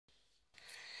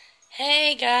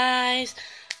Hey guys,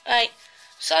 right,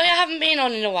 sorry I haven't been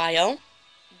on in a while,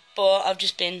 but I've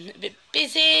just been a bit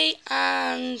busy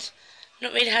and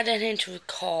not really had anything to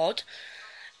record.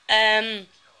 If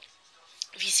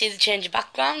you see the change of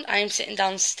background, I am sitting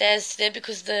downstairs today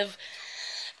because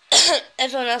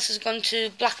everyone else has gone to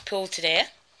Blackpool today.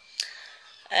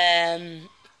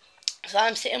 So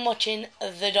I'm sitting watching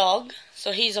the dog,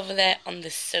 so he's over there on the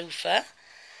sofa.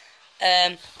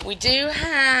 We do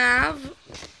have,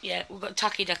 we've got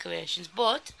tacky decorations,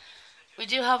 but we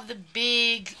do have the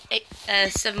big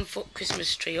 7-foot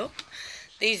Christmas tree up.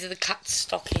 These are the cat's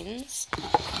stockings,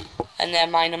 and they're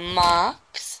mine and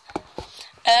Mark's.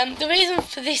 The reason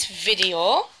for this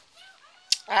video,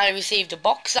 I received a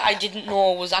box that I didn't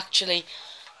know was actually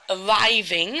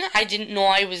arriving. I didn't know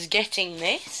I was getting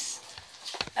this.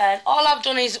 And all I've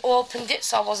done is opened it,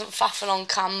 so I wasn't faffing on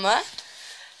camera.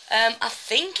 I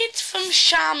think it's from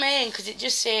Charmaine, because it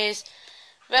just says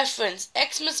reference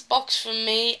Xmas box from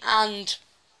me, and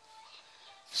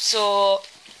so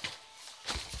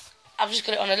I've just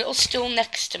got it on a little stool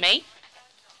next to me.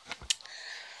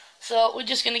 So we're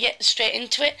just going to get straight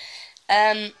into it.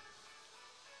 I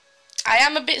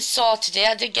am a bit sore today.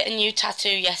 I did get a new tattoo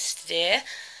yesterday,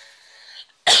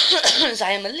 so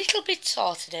I am a little bit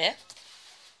sore today.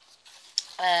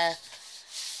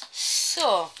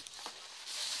 So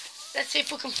let's see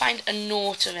if we can find a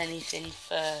note or anything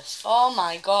first. Oh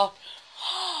my god.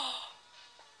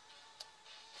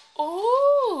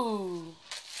 Ooh.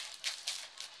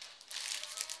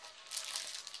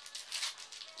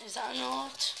 Is that a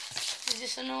note? Is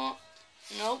this a note?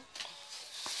 Nope.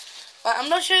 Right, I'm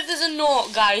not sure if there's a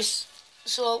note, guys.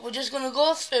 So we're just going to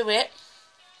go through it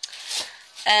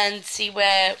and see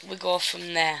where we go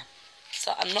from there.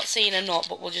 So I'm not seeing a note,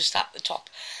 but we'll just start at the top.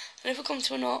 And if we come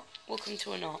to a note, we'll come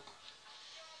to a note.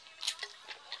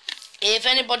 If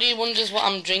anybody wonders what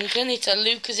I'm drinking, it's a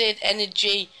Lucozade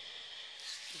Energy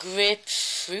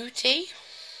Grapefruity.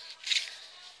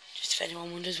 Just if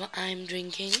anyone wonders what I'm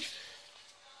drinking.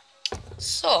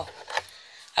 So,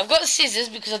 I've got scissors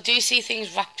because I do see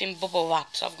things wrapped in bubble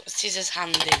wrap, so I've got scissors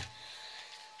handy.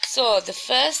 So, the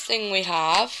first thing we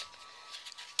have,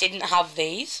 didn't have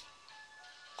these.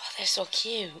 Oh, they're so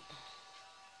cute.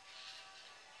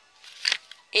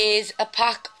 Is a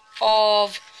pack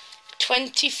of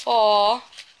 24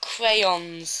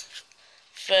 crayons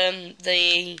from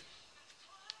the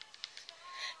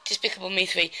Despicable Me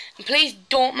 3. And please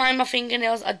don't mind my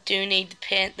fingernails, I do need to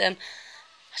paint them.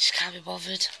 I just can't be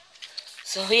bothered.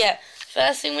 So yeah,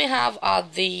 first thing we have are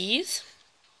these.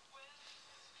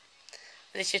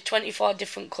 This is 24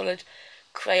 different coloured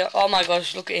crayon. Oh my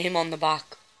gosh, look at him on the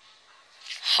back.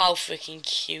 How freaking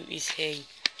cute is he?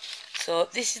 So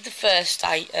this is the first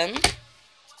item.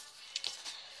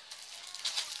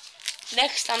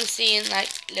 Next I'm seeing like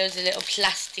loads of little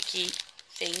plasticky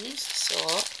things, so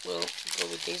we'll go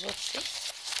with these. What's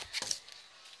this?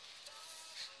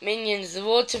 Minions, the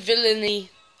Road to Villainy.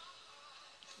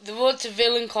 The Road to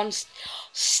Villain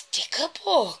sticker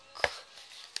book.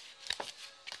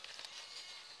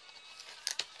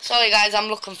 Sorry guys, I'm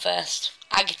looking first.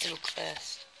 I get to look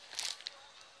first.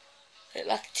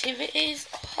 Little activities.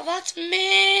 Oh, that's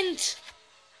mint.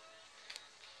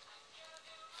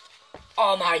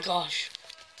 Oh my gosh.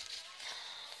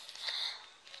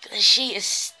 Look at the sheet of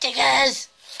stickers.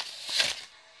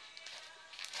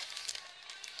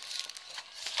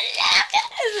 Look at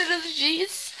this little sheet of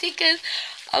stickers.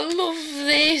 I love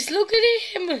this. Look at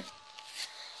him.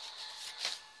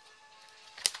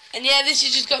 And yeah, this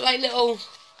has just got like little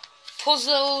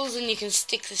puzzles and you can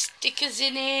stick the stickers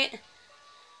in it.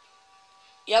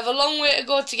 You have a long way to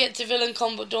go to get to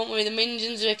VillainCon, but don't worry, the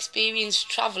minions are experienced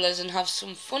travellers and have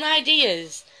some fun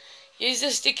ideas. Use the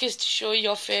stickers to show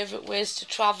your favourite ways to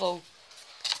travel.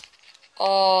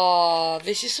 Oh,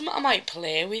 this is something I might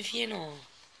play with, you know.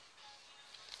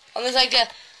 And there's like a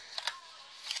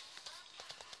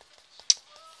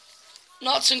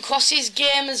Noughts and Crosses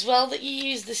game as well that you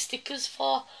use the stickers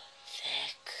for.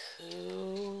 They're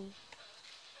cool.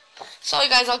 Sorry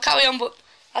guys, I'll carry on, but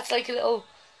that's like a little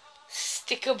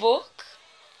sticker book.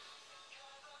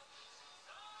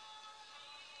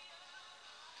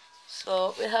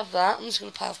 So we have that. I'm just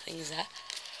going to pile things there.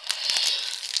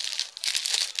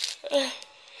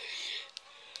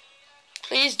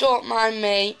 Please don't mind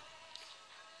me.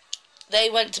 They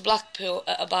went to Blackpool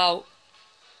at about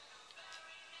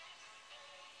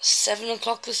 7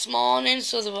 o'clock this morning,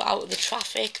 so they were out of the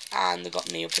traffic and they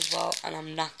got me up as well, and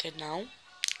I'm knackered now.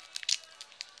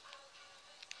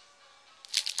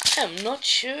 I'm not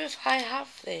sure if I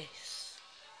have this.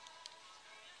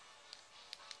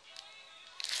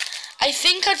 I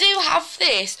think I do have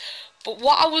this, But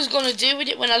what I was going to do with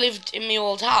it when I lived in my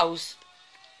old house,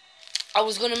 I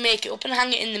was going to make it up and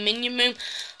hang it in the minion room.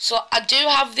 So I do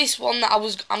have this one that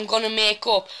I'm going to make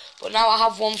up, but now I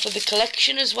have one for the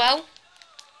collection as well.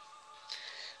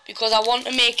 Because I want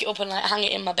to make it up and like hang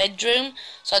it in my bedroom.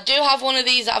 So I do have one of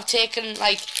these that I've taken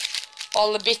like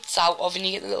all the bits out of, and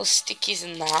you get the little stickies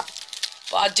and that.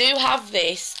 But I do have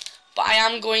this, but I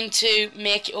am going to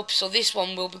make it up, so this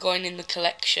one will be going in the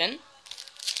collection.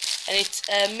 And it's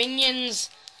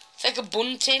minions. It's like a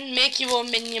bunting. Make your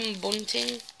own minion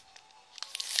bunting.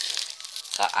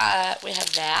 So we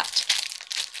have that.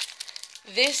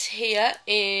 This here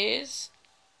is,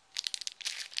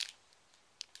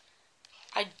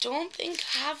 I don't think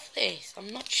I have this.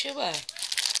 I'm not sure.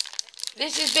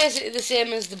 This is basically the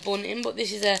same as the bunting, but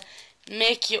this is a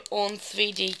make your own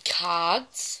 3D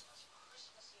cards.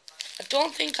 I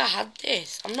don't think I had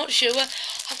this. I'm not sure.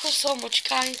 I've got so much,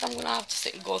 guys. I'm going to have to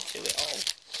sit and go through it all.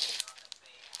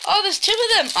 Oh, there's 2 of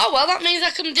them. Oh, well, that means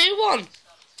I can do one.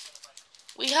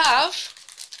 We have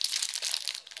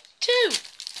 2.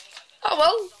 Oh,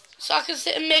 well, so I can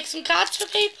sit and make some cards for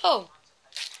people.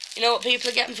 You know what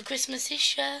people are getting for Christmas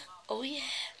this year? Oh, yeah.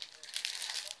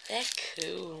 They're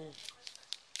cool.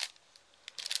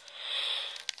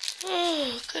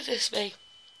 Oh, goodness me.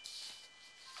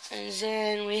 And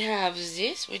then we have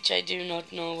this, which I do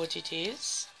not know what it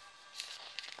is.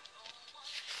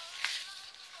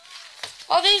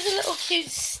 Oh, these are little cute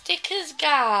stickers,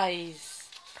 guys.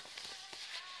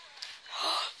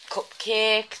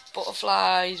 Cupcakes,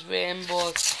 butterflies,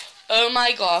 rainbows. Oh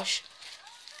my gosh.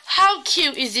 How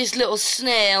cute is this little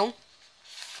snail?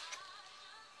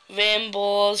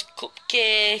 Rainbows,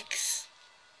 cupcakes.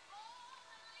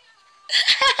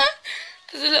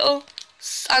 There's a little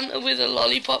Santa with a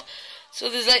lollipop. So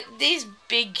there's like these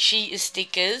big sheet of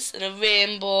stickers and a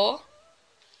rainbow.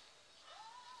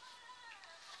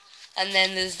 And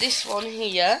then there's this one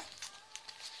here.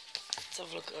 Let's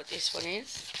have a look at what this one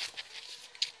is.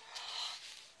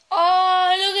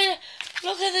 Oh,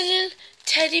 look at the little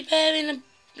teddy bear in a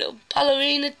little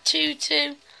ballerina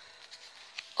tutu.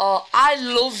 Oh, I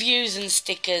love using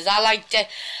stickers. I like the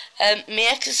my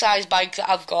exercise bike that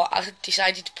I've got. I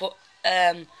decided to put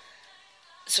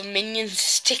some minion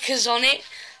stickers on it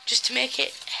just to make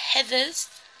it heathers.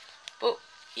 But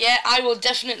yeah, I will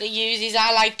definitely use these.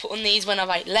 I like putting these when I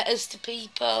write letters to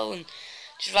people and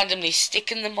just randomly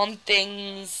sticking them on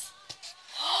things.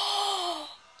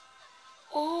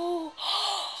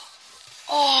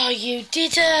 Oh, you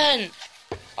didn't.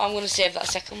 I'm going to save that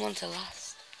second one to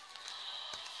last.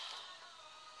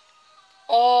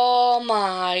 Oh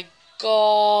my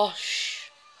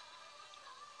gosh.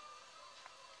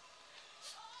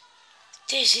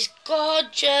 This is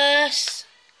gorgeous.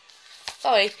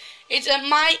 Sorry, it's a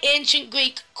My Ancient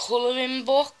Greek colouring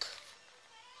book.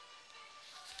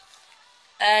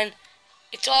 And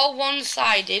it's all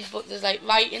one-sided, but there's like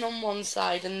writing on one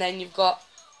side and then you've got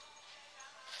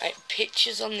like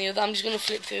pictures on the other. I'm just going to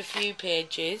flip through a few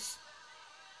pages.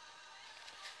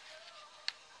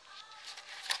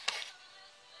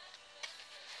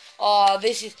 Oh,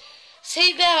 this is...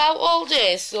 See, they're out all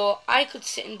day, so I could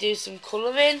sit and do some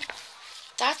colouring.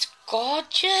 That's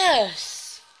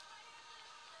gorgeous.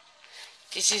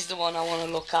 This is the one I want to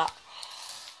look at.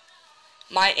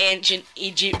 My Ancient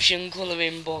Egyptian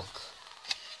colouring book.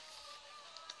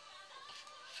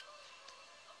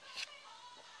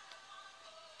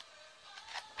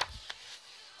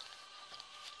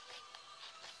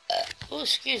 Oh,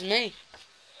 excuse me.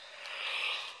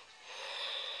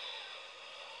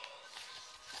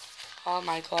 Oh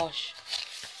my gosh.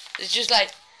 There's just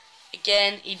like,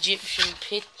 again, Egyptian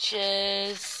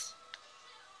pictures.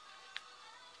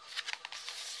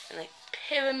 And like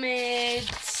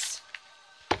pyramids.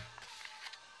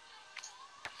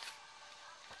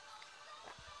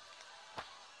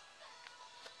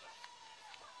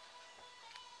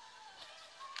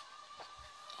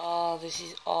 Oh, this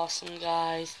is awesome,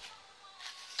 guys.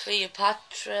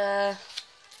 Cleopatra.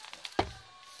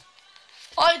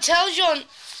 Oh, it tells you on,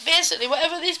 basically,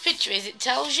 whatever this picture is, it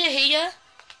tells you here.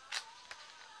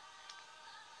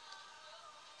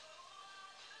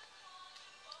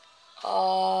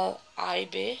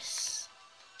 Ibis.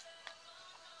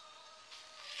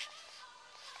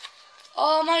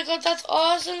 Oh my god, that's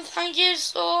awesome. Thank you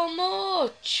so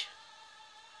much.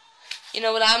 You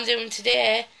know what I'm doing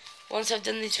today, once I've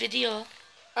done this video?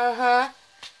 Right.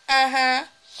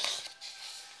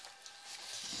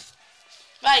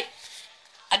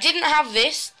 I didn't have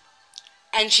this,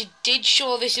 and she did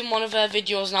show this in one of her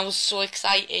videos, and I was so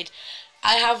excited.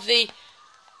 I have the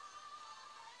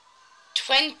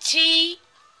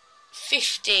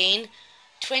 2015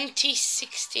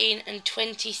 2016 and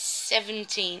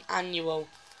 2017 annual.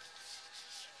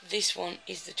 This one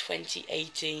is the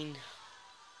 2018.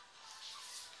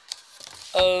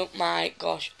 Oh my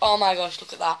gosh. Oh my gosh,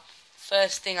 look at that.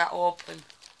 First thing I open.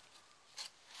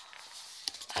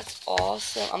 That's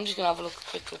awesome. I'm just going to have a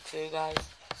quick look through, guys.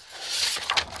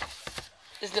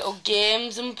 There's little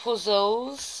games and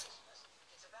puzzles.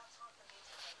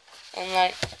 And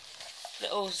like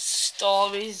little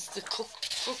stories. The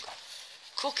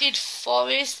Crooked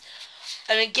Forest.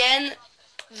 And again,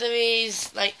 there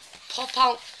is like pop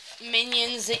out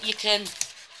minions that you can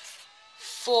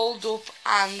fold up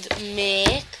and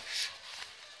make.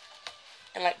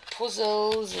 And like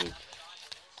puzzles and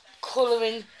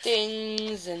colouring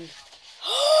things and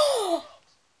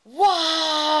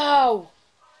wow!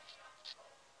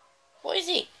 What is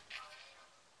it?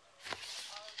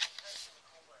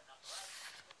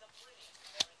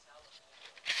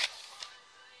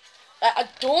 I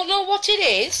don't know what it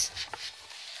is.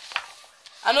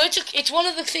 I know it's one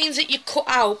of the things that you cut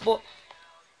out, but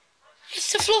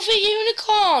it's a fluffy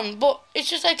unicorn. But it's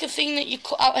just like a thing that you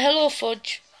cut out. Hello,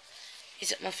 Fudge.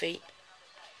 He's at my feet.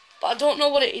 But I don't know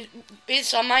what it is,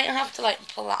 so I might have to like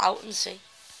pull that out and see.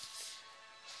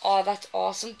 Oh, that's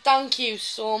awesome. Thank you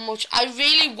so much. I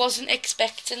really wasn't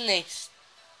expecting this.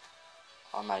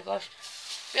 Oh my gosh.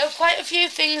 We have quite a few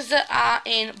things that are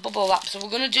in bubble wrap, so we're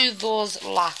going to do those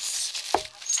last.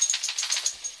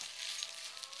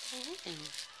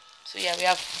 So yeah, we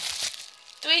have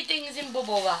 3 things in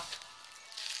bubble wrap.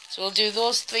 So we'll do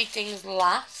those 3 things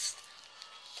last.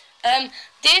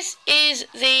 This is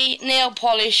the nail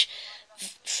polish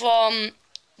from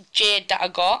Jade that I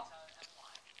got.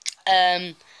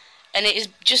 And it is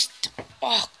just,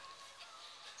 oh,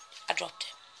 I dropped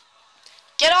it.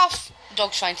 Get off!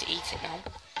 Dog's trying to eat it now.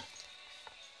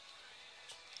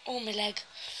 Oh, my leg.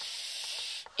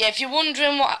 Yeah, if you're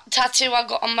wondering what tattoo I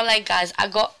got on my leg, guys, I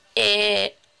got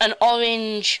an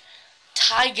orange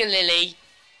tiger lily,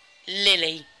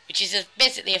 which is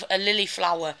basically a lily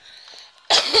flower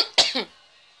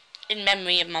in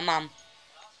memory of my mum.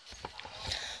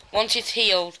 Once it's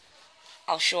healed,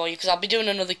 I'll show you, because I'll be doing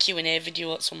another Q&A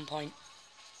video at some point.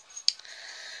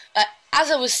 As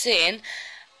I was saying,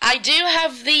 I do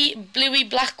have the bluey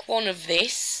black one of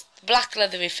this, black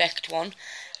leather effect one,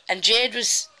 and Jade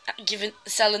was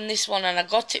selling this one, and I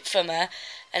got it from her,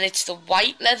 and it's the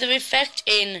white leather effect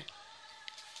in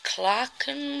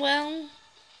Clerkenwell,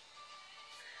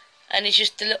 and it's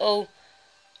just a little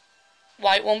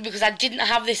white one, because I didn't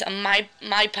have this, and my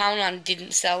Poundland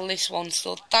didn't sell this one,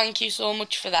 so thank you so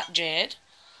much for that, Jade.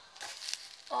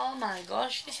 Oh my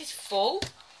gosh, this is full.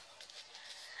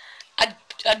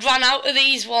 I'd run out of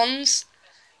these ones.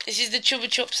 This is the Chupa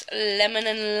Chups lemon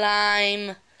and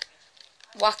lime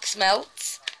wax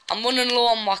melts. I'm running low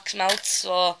on wax melts,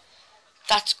 so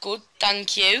that's good,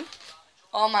 thank you.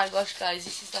 Oh my gosh, guys,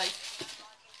 this is like...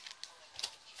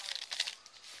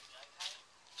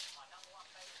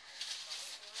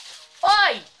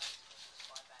 Oi!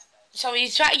 Sorry,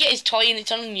 he's trying to get his toy and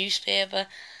it's on a newspaper.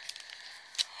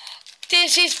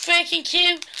 This is freaking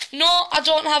cute. No, I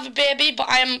don't have a baby, but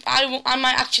I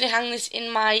might actually hang this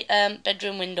in my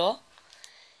bedroom window.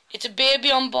 It's a baby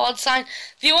on board sign.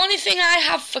 The only thing I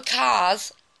have for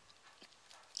cars,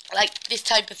 like this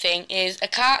type of thing, is a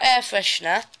car air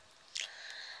freshener.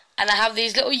 And I have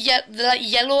these little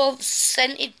yellow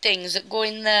scented things that go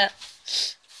in the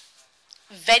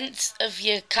vents of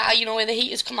your car, you know, where the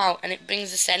heaters come out and it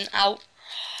brings the scent out.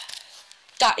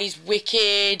 That is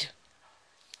wicked.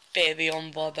 Baby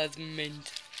on board, that's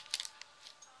mint.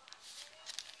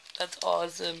 That's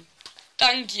awesome.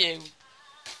 Thank you.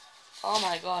 Oh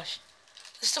my gosh.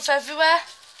 There's stuff everywhere.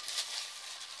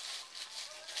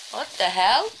 What the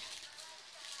hell?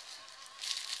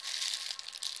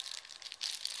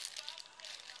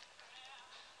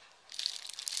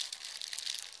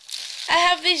 I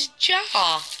have this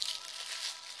jar.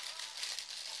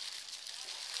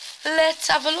 Let's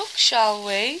have a look, shall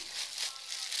we?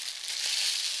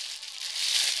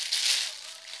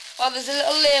 Oh, there's a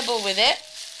little label with it.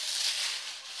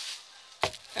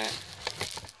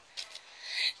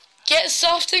 Get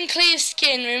soft and clear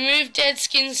skin, remove dead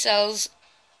skin cells,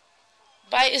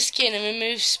 bite the skin and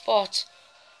remove spot.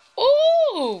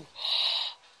 Ooh!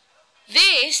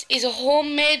 This is a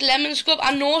homemade lemon scrub.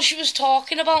 I know she was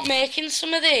talking about making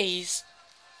some of these.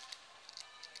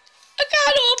 I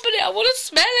can't open it, I want to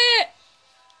smell it.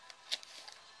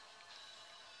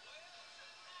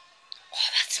 Oh,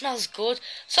 that smells good.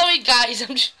 Sorry guys,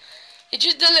 it's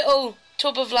just a little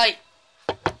tub of like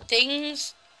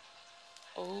things.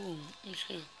 Oh, I'm just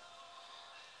gonna...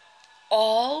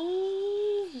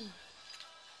 Oh!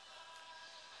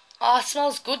 Oh, it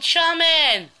smells good,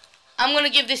 Charmaine. I'm gonna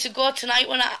give this a go tonight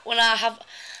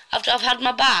after I've had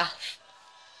my bath.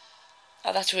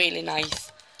 Oh, that's really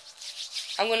nice.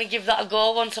 I'm gonna give that a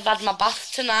go once I've had my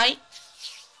bath tonight,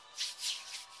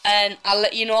 and I'll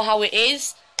let you know how it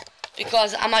is,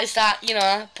 because I might start, you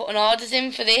know, putting orders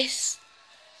in for this.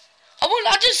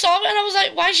 I just saw it and I was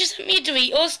like, why she sent me a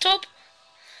Doritos tub?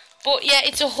 But yeah,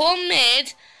 it's a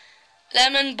homemade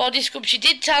lemon body scrub. She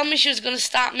did tell me she was going to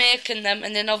start making them,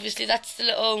 and then obviously that's the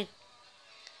little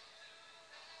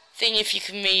thing if you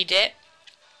can read it.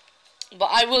 But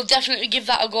I will definitely give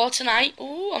that a go tonight.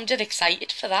 Ooh, I'm dead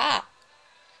excited for that.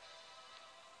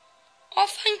 Oh,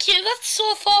 thank you. That's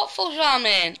so thoughtful,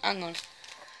 Charmaine. Hang on.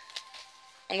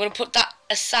 I'm going to put that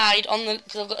aside on the,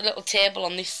 because I've got a little table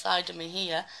on this side of me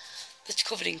here that's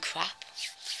covered in crap.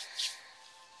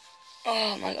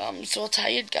 Oh my god, I'm so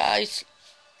tired, guys.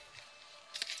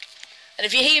 And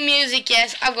if you hear music,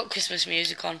 yes, I've got Christmas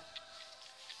music on.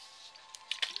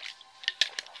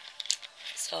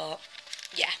 So,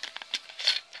 yeah.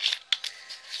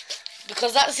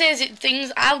 Because that says it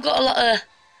things, I've got a lot of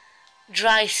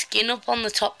dry skin up on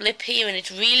the top lip here, and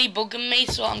it's really bugging me,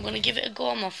 so I'm going to give it a go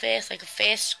on my face, like a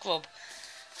face scrub.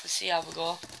 Let's see how we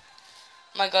go.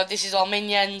 Oh my god, this is all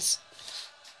Minions.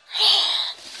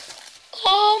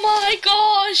 Oh my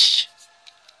gosh!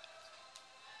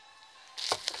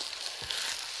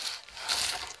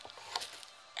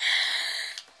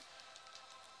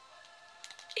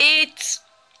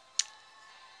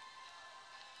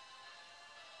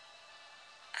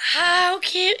 How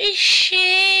cute is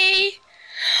she?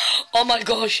 Oh my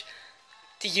gosh!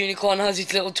 The unicorn has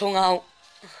its little tongue out.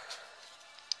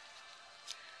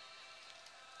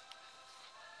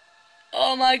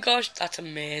 Oh my gosh, that's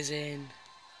amazing.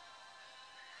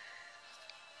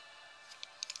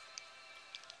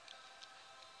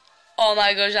 Oh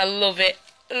my gosh, I love it.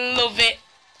 Love it.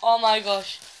 Oh my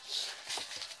gosh.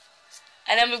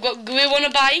 And then we've got Gru on a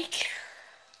bike.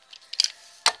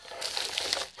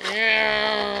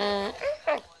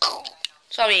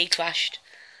 Sorry, he crashed.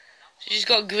 So she's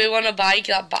got Gru on a bike.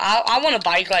 I want a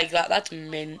bike like that. That's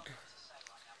mint.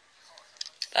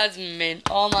 That's mint.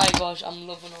 Oh my gosh, I'm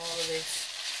loving all of this.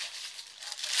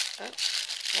 Oh,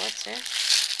 what's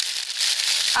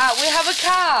this? Ah, we have a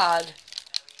card.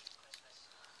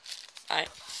 Right.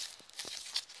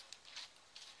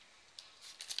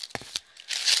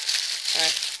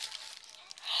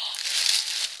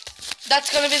 That's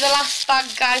going to be the last bag,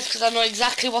 guys, because I know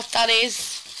exactly what that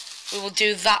is. We will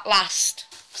do that last,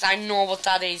 because I know what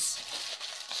that is.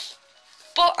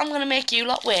 But I'm going to make you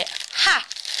lot wait. Ha!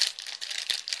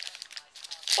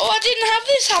 Oh, I didn't have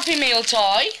this Happy Meal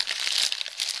toy.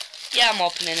 Yeah, I'm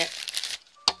opening it.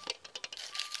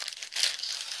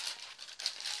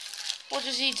 What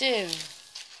does he do?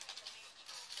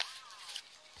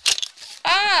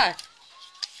 Ah!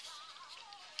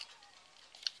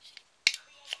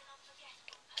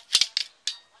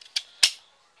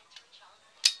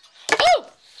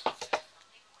 Oh!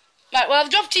 Right, well,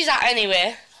 I've dropped his hat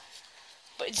anyway.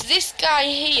 But it's this guy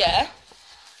here.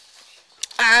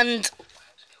 And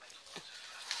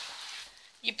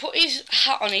you put his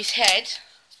hat on his head.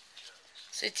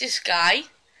 So it's this guy.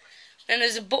 Then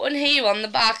there's a button here on the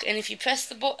back, and if you press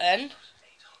the button,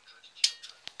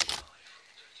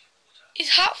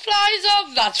 his hat flies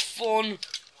off. That's fun.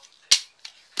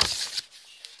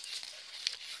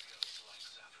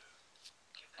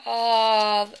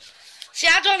 See,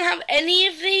 I don't have any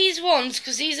of these ones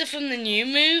because these are from the new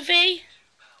movie.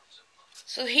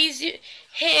 So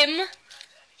him,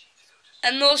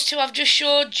 and those two I've just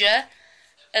showed you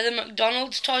are the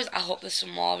McDonald's toys. I hope there's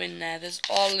some more in there. There's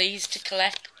all these to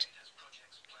collect.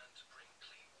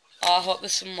 Oh, I hope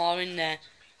there's some more in there.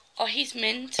 Oh, he's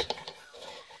mint.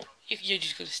 You're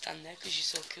just going to stand there because you're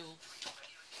so cool.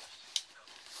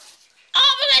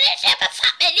 Oh, we're going to super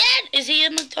fat minion! Is he a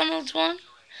McDonald's one?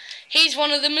 He's one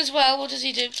of them as well. What does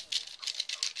he do?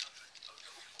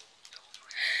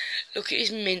 Look at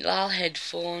his mint little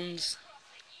headphones.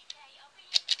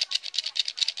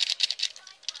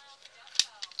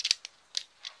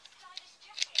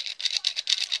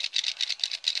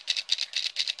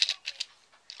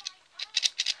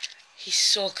 He's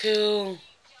so cool.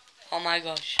 Oh my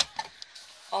gosh.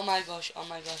 Oh my gosh, oh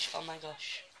my gosh, oh my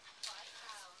gosh.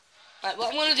 Right, what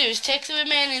I'm going to do is take the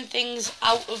remaining things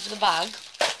out of the bag.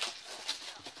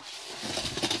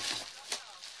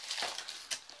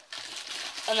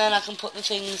 And then I can put the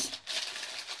things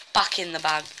back in the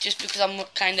bag. Just because I'm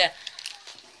kind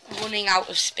of running out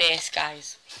of space,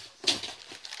 guys.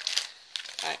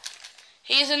 Right.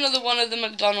 Here's another one of the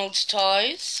McDonald's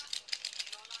toys.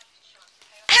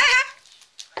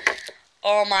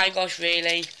 Oh my gosh,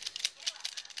 really?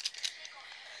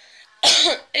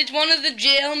 It's one of the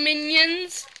jail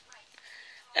minions.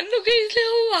 And look at his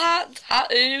little hat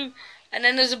tattoo. And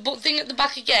then there's a butt thing at the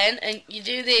back again, and you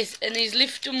do this, and he's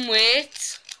lifting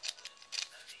weights.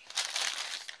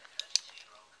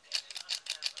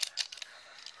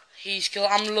 He's cool.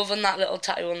 I'm loving that little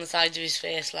tattoo on the sides of his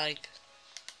face, like.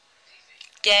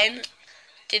 Again,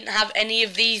 didn't have any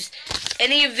of this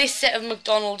set of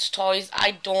McDonald's toys.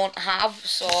 I don't have,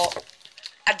 so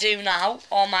I do now.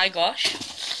 Oh my gosh.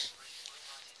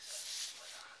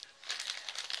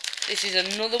 This is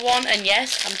another one, and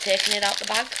yes, I'm taking it out the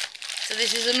bag. So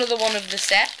this is another one of the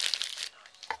set.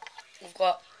 We've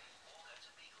got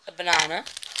a banana.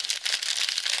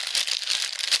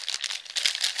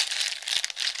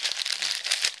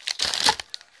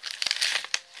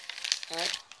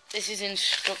 Right. This is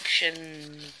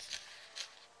instructions.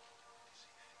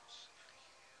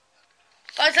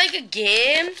 But it's like a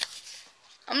game.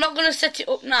 I'm not going to set it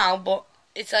up now, but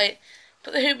it's like,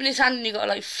 put the hoop in his hand and you got to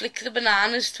like flick the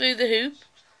bananas through the hoop.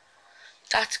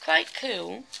 That's quite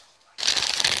cool.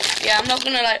 Yeah, I'm not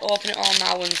going to like open it all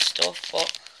now and stuff,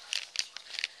 but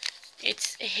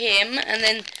it's him, and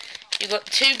then you got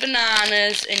 2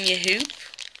 bananas in your hoop.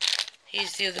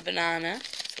 Here's the other banana,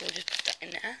 so we'll just put that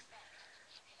in there.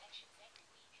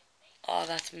 Oh,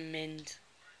 that's mint.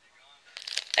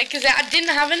 Like I said, I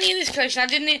didn't have any of this collection. I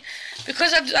didn't,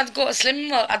 because I've got a slim,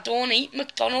 well, I don't eat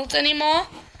McDonald's anymore.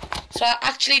 So I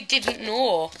actually didn't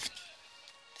know,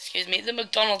 excuse me, the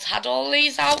McDonald's had all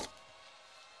these out.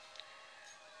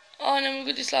 Oh, and then we've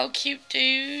got this little cute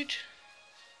dude.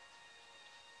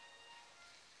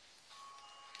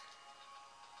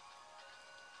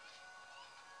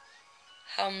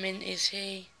 How mint is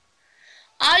he?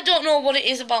 I don't know what it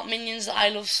is about minions that I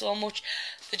love so much.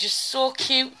 They're just so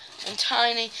cute and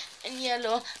tiny and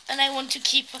yellow, and I want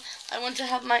to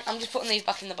have my, I'm just putting these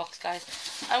back in the box, guys.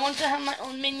 I want to have my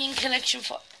own minion collection,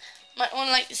 for my own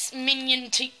like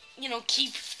minion to, you know,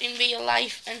 keep in real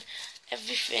life and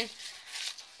everything.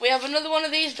 We have another one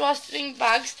of these drawstring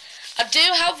bags. I do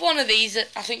have one of these that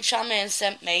I think Charmaine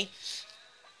sent me.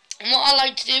 And what I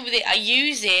like to do with it, I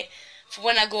use it for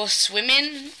when I go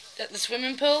swimming at the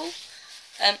swimming pool.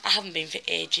 I haven't been for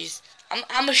ages.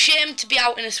 I'm ashamed to be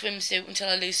out in a swimsuit until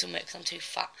I lose some weight because I'm too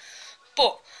fat.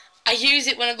 But I use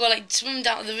it when I go like swimming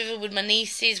down to the river with my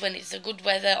nieces when it's the good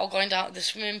weather, or going down to the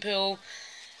swimming pool.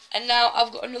 And now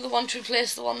I've got another one to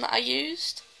replace the one that I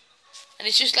used. And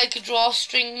it's just like a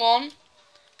drawstring one.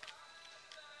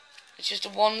 It's just a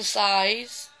one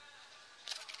size.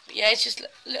 But yeah, it's just a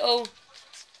little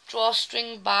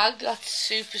drawstring bag. That's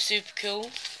super, super cool.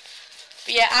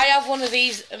 But yeah, I have one of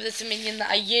these of the minion that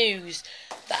I use,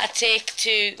 that I take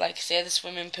to, like I say, the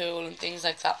swimming pool and things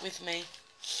like that with me.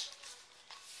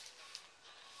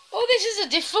 Oh, this is a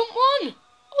different one.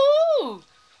 Ooh.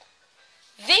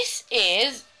 This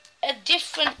is a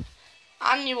different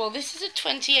annual. This is a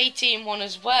 2018 one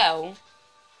as well.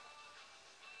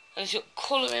 And it's got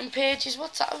colouring pages.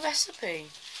 What's that, a recipe?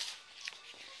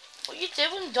 What are you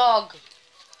doing, dog?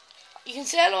 You can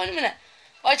say hello in a minute.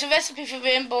 Oh, it's a recipe for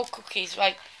rainbow cookies,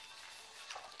 right.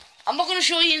 I'm not going to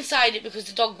show you inside it because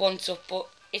the dog wants up, but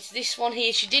it's this one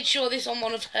here. She did show this on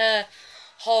one of her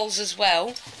hauls as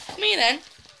well. Come here then.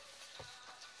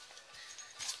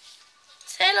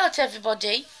 Say hello to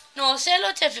everybody. No, say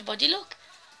hello to everybody, look.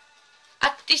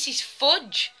 This is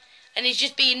Fudge. And he's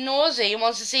just being nosy and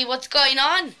wants to see what's going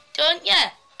on, don't you?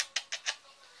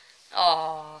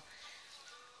 Oh,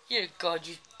 you're a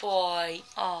gorgeous boy.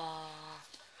 Oh.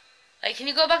 Hey, can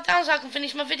you go back down so I can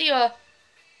finish my video?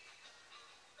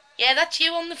 Yeah, that's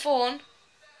you on the phone.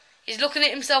 He's looking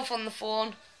at himself on the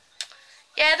phone.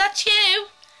 Yeah, that's you.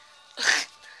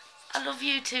 I love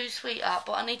you too, sweetheart,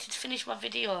 but I need to finish my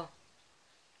video.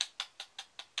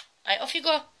 Right, off you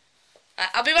go. Right,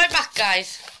 I'll be right back,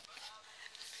 guys.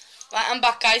 Right, I'm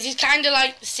back, guys. He's kind of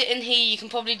like sitting here. You can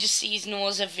probably just see his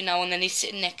nose every now and then. He's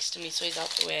sitting next to me, so he's out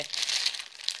the way.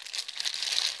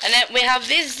 And then we have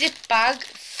this zip bag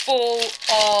full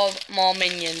of more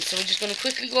minions. So we're just going to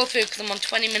quickly go through because I'm on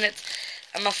 20 minutes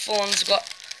and my phone's got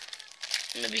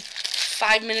maybe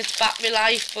 5 minutes battery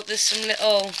life. But there's some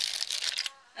little,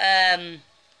 I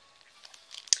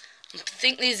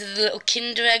think these are the little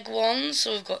Kinder Egg ones.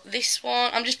 So we've got this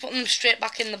one. I'm just putting them straight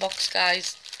back in the box,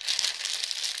 guys.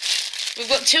 We've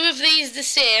got 2 of these the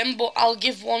same, but I'll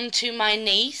give one to my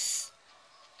niece.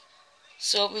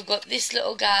 So we've got this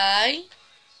little guy,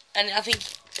 and I think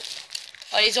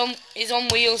he's on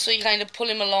wheels, so you kind of pull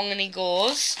him along and he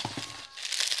goes.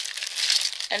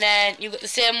 And then you've got the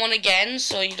same one again,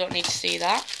 so you don't need to see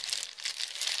that.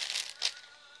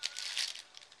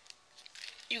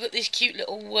 You've got this cute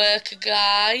little worker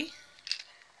guy.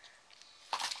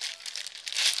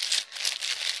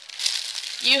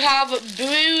 You have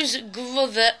Brew's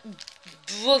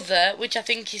brother, which I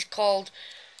think is called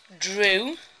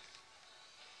Drew.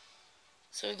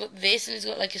 So we've got this, and he's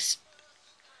got like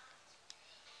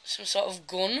some sort of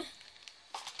gun.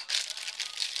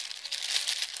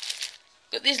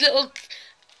 Got this little,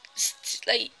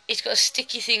 like, it's got a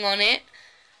sticky thing on it.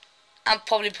 I'll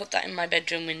probably put that in my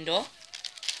bedroom window.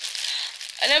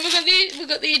 And then we've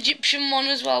got the Egyptian one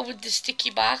as well with the sticky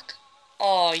back.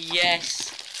 Oh yes.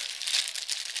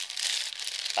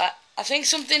 But I think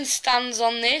something stands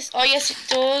on this. Oh yes, it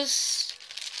does.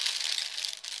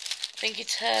 I think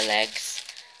it's her legs.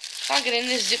 Can't get in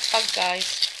this zip bag,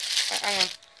 guys. Right, hang on.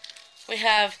 We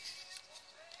have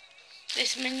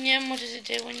this minion. What does it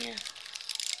do when you...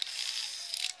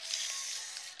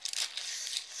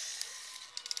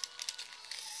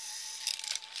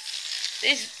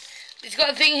 It's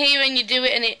got a thing here when you do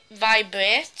it and it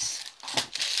vibrates.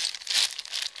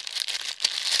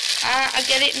 Ah, I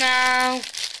get it now.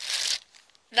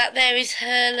 That there is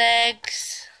her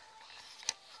legs.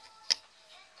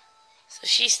 So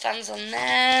she stands on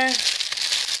there.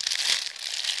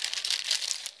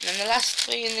 And then the last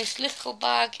three in this little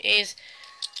bag is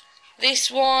this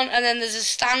one, and then there's a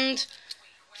stand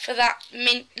for that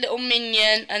little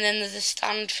minion, and then there's a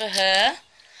stand for her.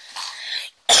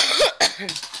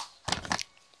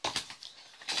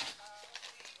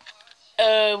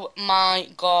 Oh my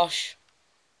gosh.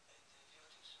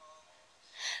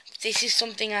 This is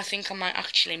something I think I might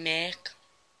actually make.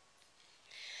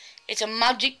 It's a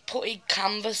magic putty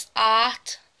canvas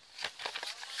art.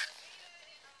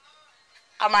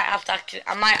 I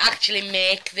might actually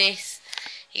make this.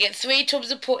 You get 3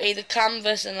 tubs of putty, the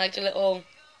canvas, and like a little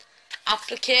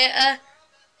applicator.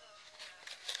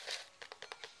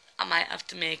 I might have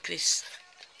to make this.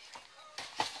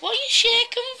 What are you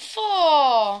shaking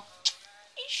for? What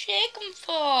are you shaking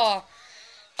for?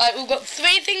 Right, we've got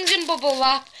 3 things in bubble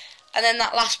wrap, and then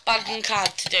that last bag and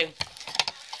card to do.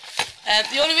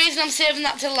 The only reason I'm saving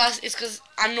that till last is because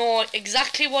I know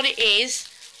exactly what it is,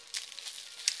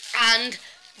 and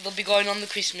they'll be going on the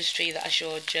Christmas tree that I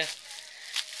showed you.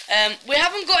 We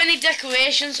haven't got any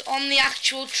decorations on the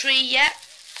actual tree yet.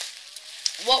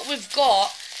 What we've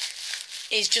got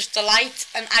is just the light,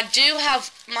 and I do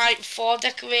have my 4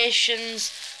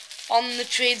 decorations on the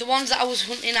tree, the ones that I was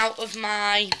hunting out of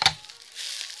my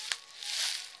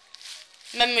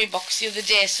memory box the other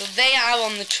day. So they are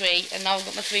on the tree, and now I've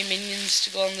got my 3 minions to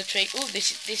go on the tree. Oh,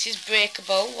 this is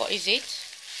breakable. What is it?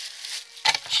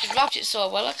 She's wrapped it so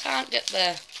well I can't get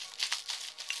the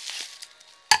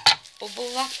bubble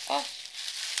wrap off.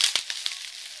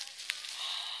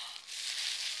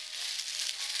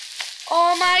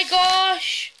 Oh my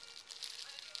gosh!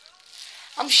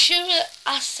 I'm sure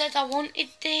I said I wanted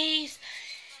these.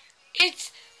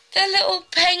 It's the little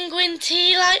penguin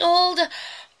tea light holder.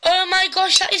 Oh my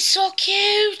gosh, that is so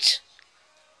cute!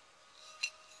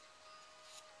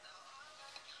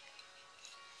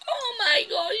 Oh my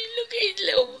gosh, look at his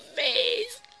little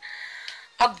face.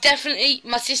 I've definitely,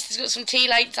 my sister's got some tea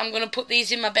lights. I'm going to put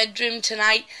these in my bedroom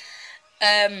tonight.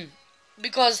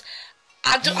 Because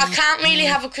I can't really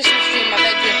have a Christmas tree in my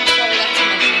bedroom. Sorry, that's a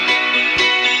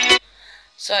message.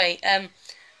 Sorry,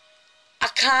 I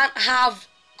can't have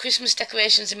Christmas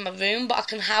decorations in my room, but I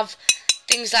can have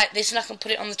things like this, and I can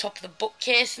put it on the top of the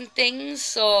bookcase and things.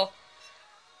 So,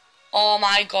 oh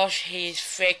my gosh, he's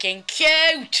freaking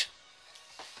cute.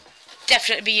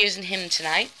 Definitely be using him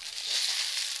tonight.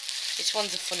 This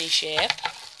one's a funny shape.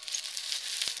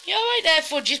 You alright there,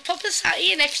 Fudge? Papa sat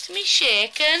here next to me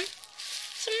shaking.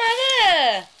 What's the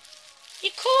matter?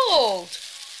 You cold?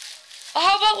 Or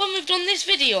how about when we've done this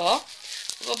video,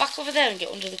 we'll go back over there and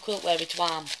get under the quilt where it's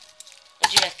warm. What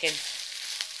do you reckon?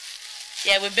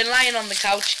 Yeah, we've been lying on the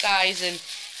couch, guys, and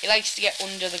he likes to get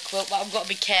under the quilt, but I've got to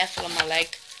be careful on my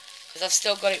leg, because I've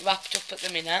still got it wrapped up at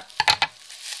the minute.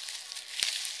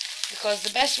 Because the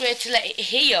best way to let it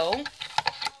heal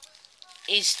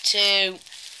is to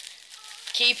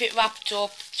keep it wrapped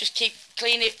up, just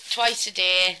clean it twice a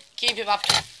day, keep it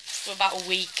wrapped up for about a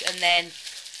week, and then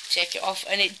take it off,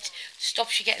 and it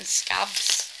stops you getting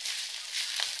scabs.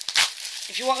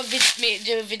 If you want me to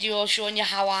do a video showing you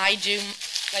how I do,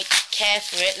 like, care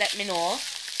for it, let me know.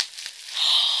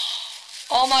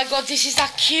 Oh my god, this is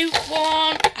that cute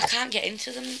one. I can't get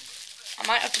into them. I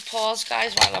might have to pause,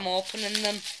 guys, while I'm opening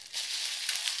them.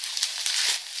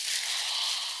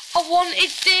 I wanted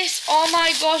this. Oh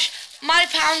my gosh. My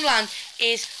Poundland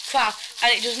is crap,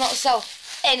 and it does not sell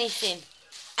anything.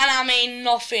 And I mean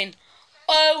nothing.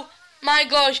 Oh my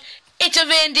gosh. It's a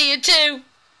reindeer too.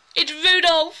 It's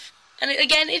Rudolph. And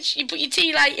again, you put your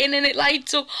tea light in and it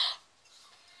lights up.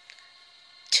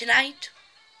 Tonight,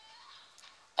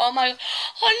 Oh my,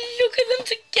 oh look at them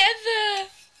together.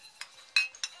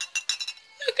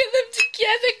 Look at them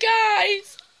together,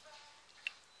 guys.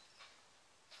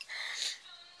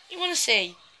 You want to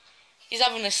see? He's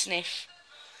having a sniff.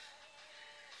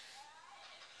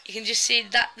 You can just see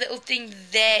that little thing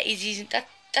there is using that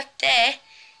there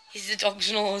is the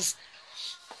dog's nose.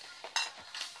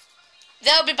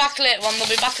 They'll be back later on. They'll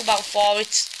be back about 4.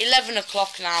 It's 11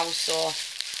 o'clock now, so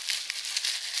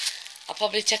I'll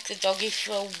probably take the doggy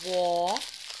for a walk.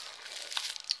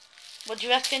 What do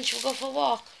you reckon? Should we go for a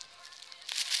walk?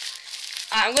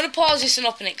 Alright, I'm going to pause this and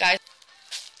open it, guys.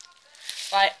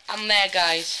 Right, I'm there,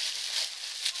 guys.